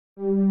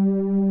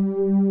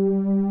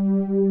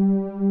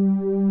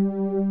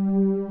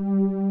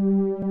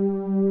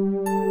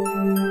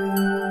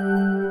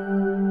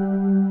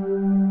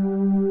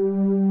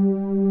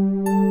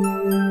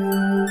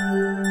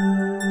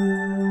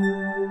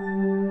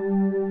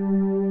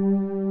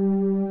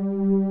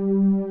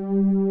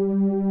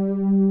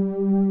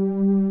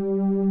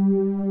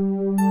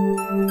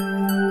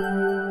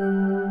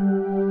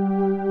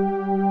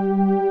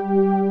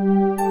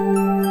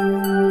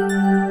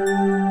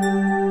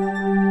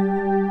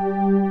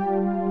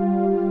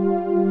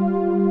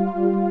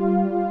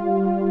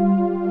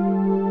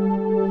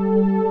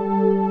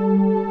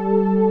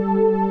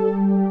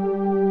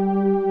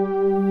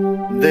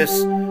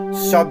This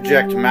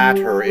subject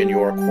matter in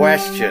your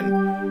question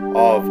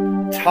of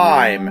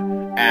time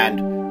and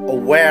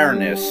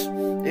awareness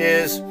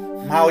is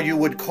how you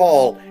would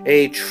call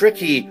a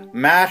tricky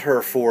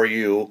matter for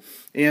you,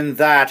 in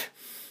that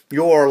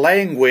your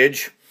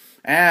language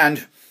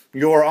and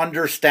your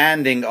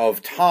understanding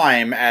of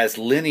time as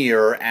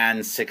linear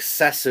and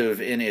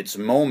successive in its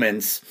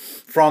moments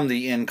from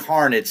the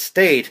incarnate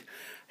state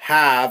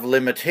have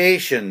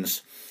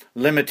limitations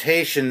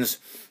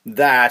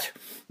that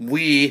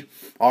we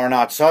are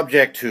not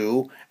subject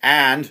to,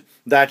 and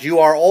that you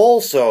are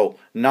also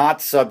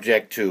not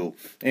subject to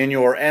in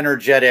your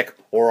energetic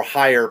or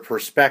higher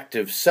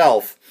perspective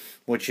self,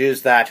 which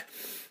is that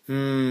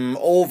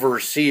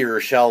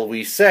overseer, shall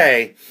we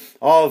say,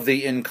 of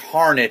the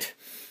incarnate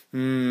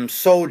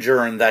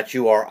sojourn that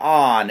you are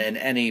on in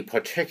any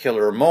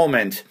particular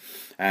moment.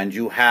 And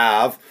you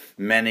have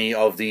many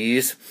of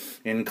these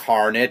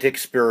incarnate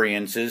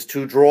experiences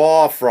to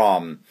draw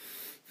from.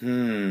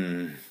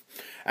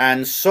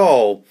 And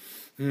so,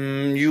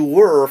 you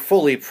were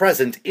fully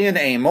present in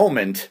a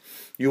moment.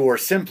 You were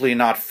simply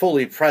not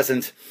fully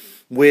present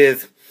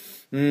with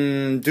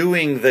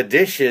doing the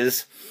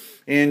dishes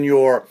in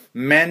your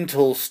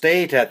mental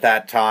state at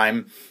that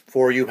time,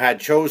 for you had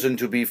chosen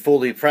to be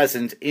fully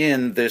present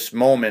in this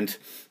moment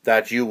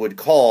that you would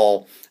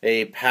call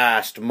a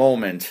past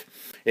moment.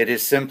 It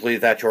is simply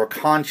that your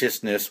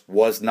consciousness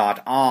was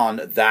not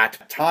on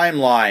that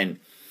timeline.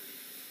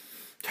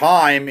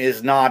 Time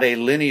is not a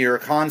linear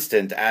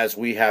constant, as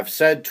we have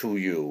said to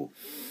you.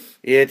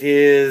 It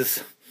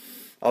is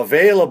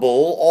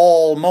available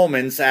all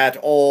moments at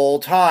all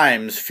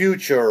times,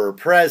 future,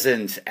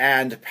 present,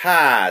 and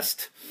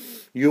past.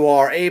 You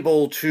are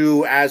able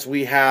to, as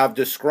we have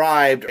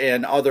described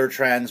in other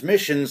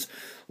transmissions,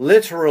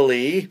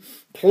 literally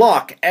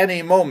pluck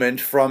any moment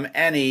from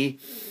any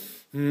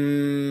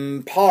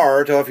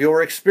part of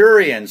your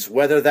experience,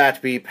 whether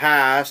that be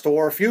past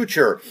or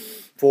future.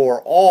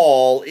 For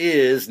all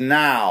is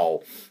now.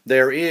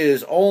 There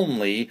is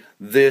only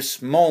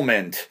this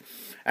moment.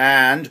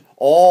 And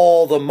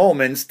all the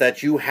moments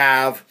that you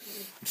have,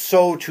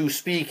 so to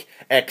speak,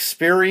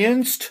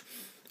 experienced,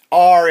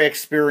 are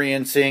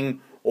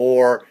experiencing,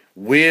 or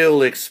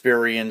will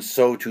experience,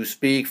 so to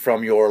speak,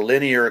 from your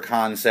linear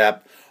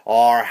concept,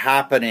 are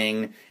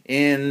happening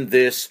in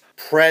this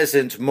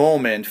present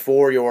moment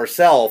for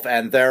yourself,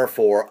 and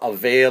therefore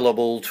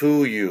available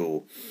to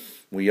you.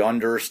 We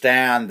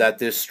understand that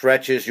this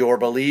stretches your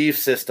belief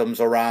systems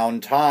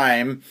around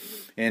time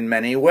in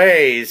many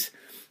ways,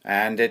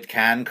 and it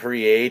can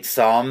create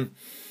some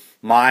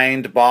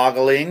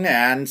mind-boggling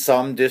and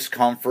some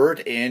discomfort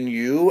in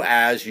you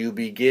as you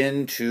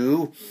begin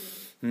to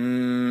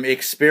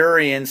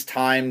experience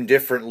time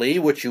differently,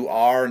 which you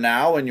are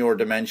now in your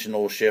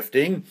dimensional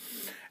shifting,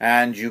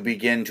 and you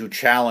begin to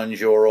challenge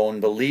your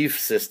own belief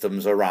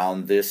systems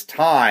around this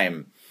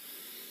time.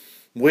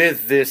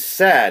 With this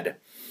said,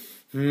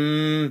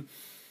 you,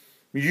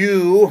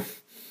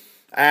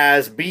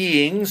 as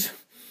beings,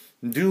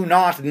 do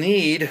not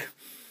need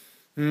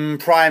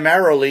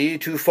primarily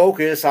to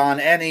focus on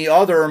any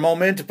other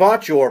moment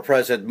but your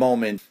present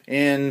moment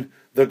in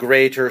the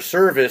greater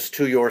service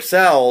to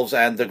yourselves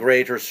and the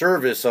greater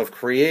service of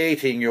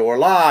creating your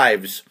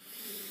lives.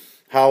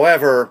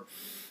 However,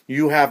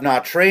 you have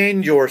not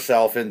trained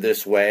yourself in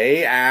this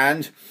way,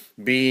 and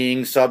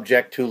being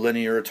subject to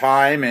linear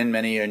time in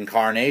many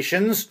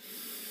incarnations,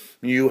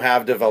 you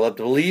have developed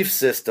belief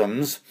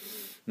systems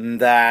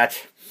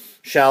that,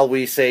 shall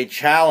we say,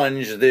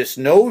 challenge this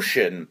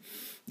notion.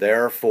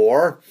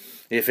 Therefore,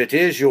 if it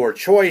is your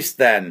choice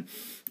then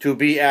to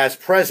be as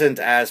present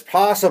as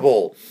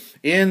possible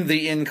in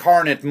the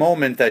incarnate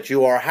moment that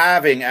you are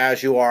having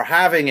as you are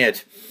having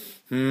it,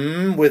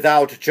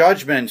 without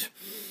judgment,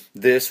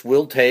 this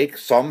will take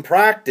some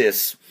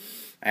practice.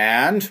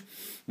 And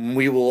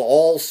we will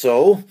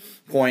also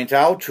point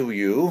out to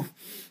you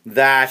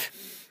that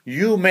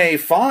you may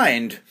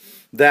find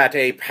that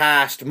a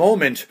past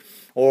moment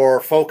or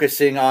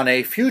focusing on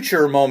a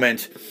future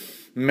moment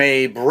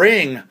may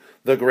bring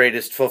the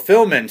greatest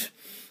fulfillment,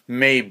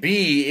 may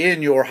be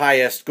in your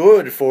highest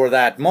good for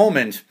that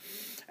moment,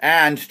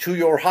 and to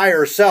your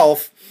higher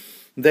self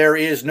there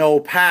is no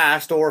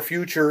past or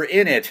future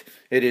in it.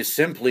 It is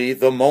simply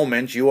the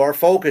moment you are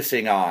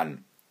focusing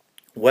on.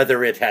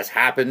 Whether it has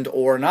happened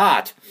or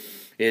not,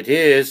 it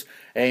is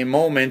a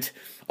moment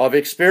of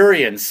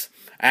experience,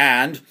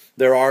 And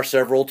there are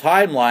several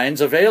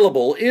timelines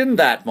available in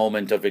that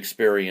moment of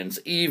experience,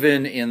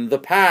 even in the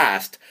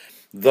past,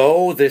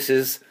 though this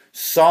is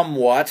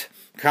somewhat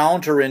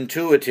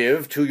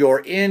counterintuitive to your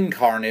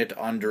incarnate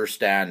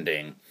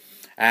understanding.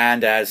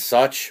 And as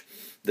such,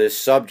 this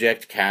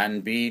subject can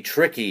be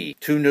tricky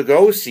to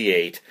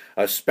negotiate,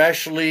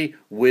 especially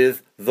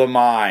with the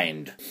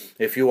mind.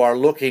 If you are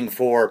looking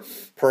for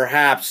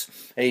perhaps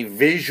a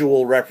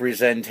visual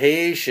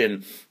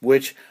representation,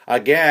 which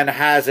again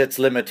has its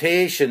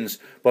limitations,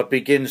 but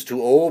begins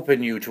to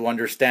open you to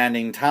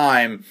understanding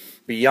time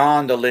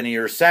beyond a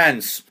linear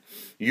sense,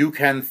 you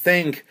can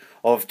think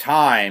of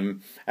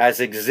time as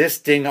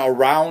existing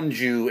around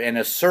you in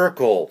a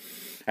circle,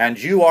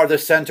 and you are the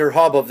center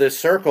hub of this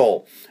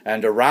circle,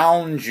 and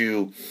around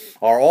you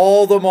are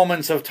all the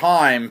moments of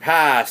time,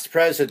 past,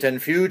 present,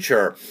 and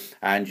future,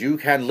 and you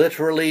can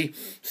literally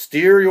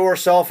steer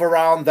yourself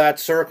around that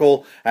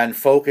circle and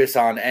focus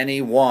on any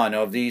one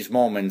of these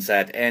moments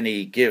at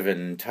any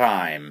given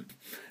time.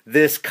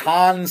 This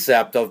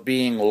concept of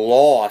being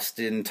lost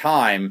in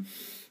time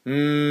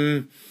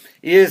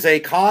is a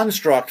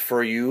construct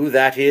for you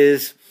that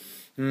is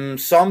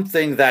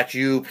something that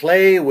you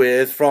play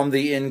with from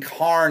the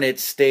incarnate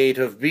state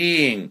of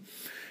being.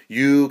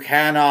 You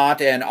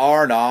cannot and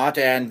are not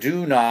and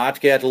do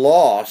not get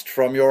lost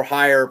from your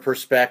higher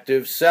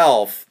perspective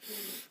self.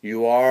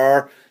 You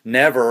are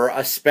never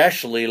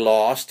especially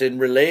lost in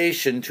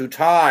relation to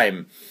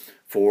time,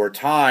 for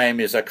time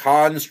is a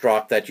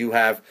construct that you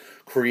have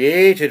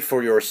created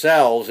for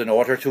yourselves in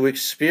order to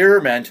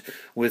experiment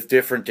with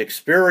different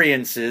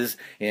experiences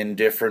in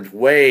different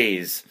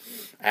ways.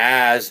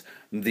 As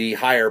the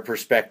higher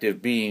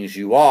perspective beings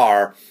you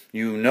are,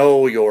 you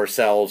know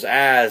yourselves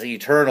as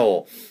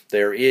eternal.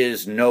 There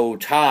is no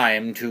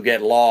time to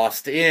get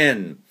lost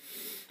in.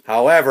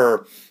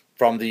 However,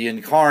 from the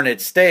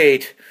incarnate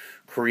state,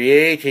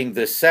 creating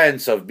the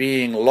sense of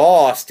being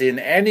lost in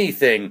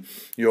anything,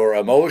 your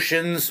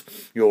emotions,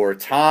 your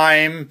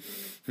time,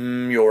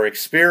 your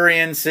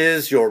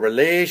experiences, your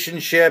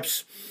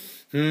relationships,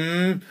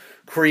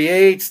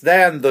 creates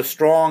then the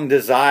strong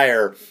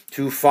desire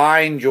to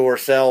find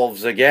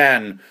yourselves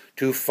again,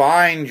 to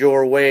find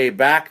your way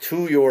back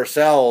to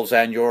yourselves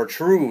and your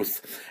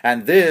truth.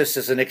 And this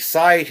is an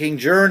exciting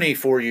journey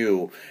for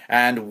you,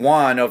 and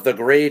one of the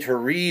greater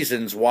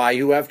reasons why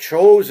you have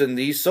chosen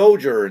these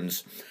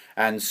sojourns.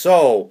 And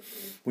so,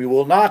 we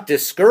will not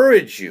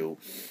discourage you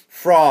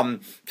from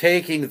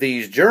taking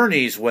these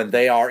journeys when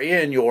they are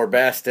in your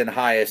best and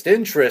highest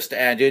interest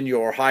and in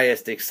your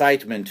highest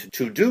excitement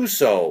to do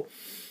so.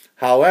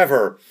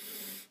 However,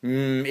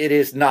 it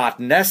is not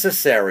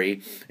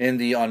necessary in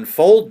the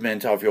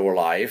unfoldment of your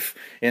life,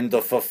 in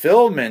the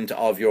fulfillment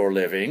of your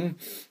living,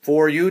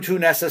 for you to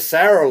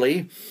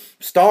necessarily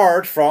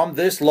start from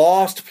this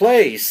lost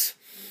place.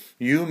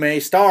 You may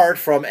start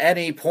from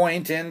any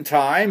point in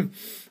time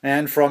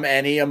and from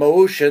any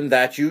emotion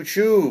that you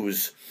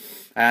choose.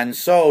 And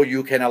so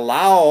you can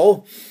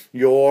allow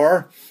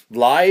your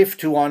life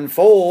to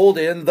unfold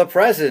in the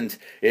present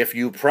if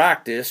you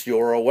practice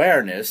your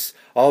awareness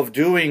of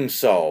doing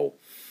so.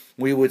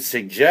 We would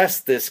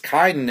suggest this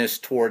kindness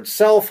towards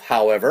self,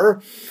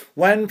 however,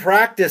 when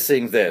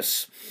practicing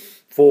this,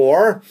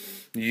 for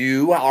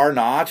you are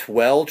not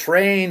well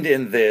trained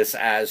in this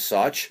as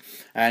such,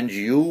 and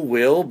you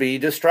will be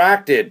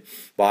distracted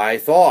by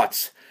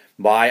thoughts,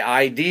 by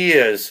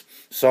ideas.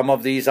 Some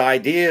of these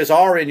ideas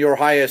are in your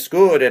highest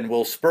good and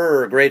will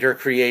spur greater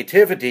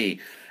creativity,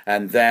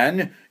 and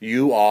then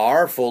you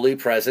are fully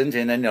present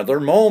in another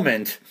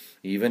moment,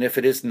 even if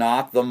it is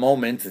not the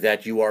moment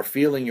that you are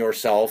feeling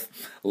yourself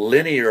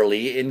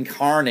linearly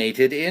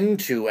incarnated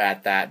into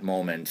at that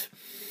moment.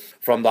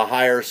 From the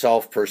higher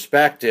self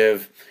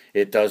perspective,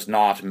 it does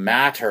not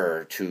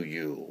matter to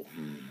you.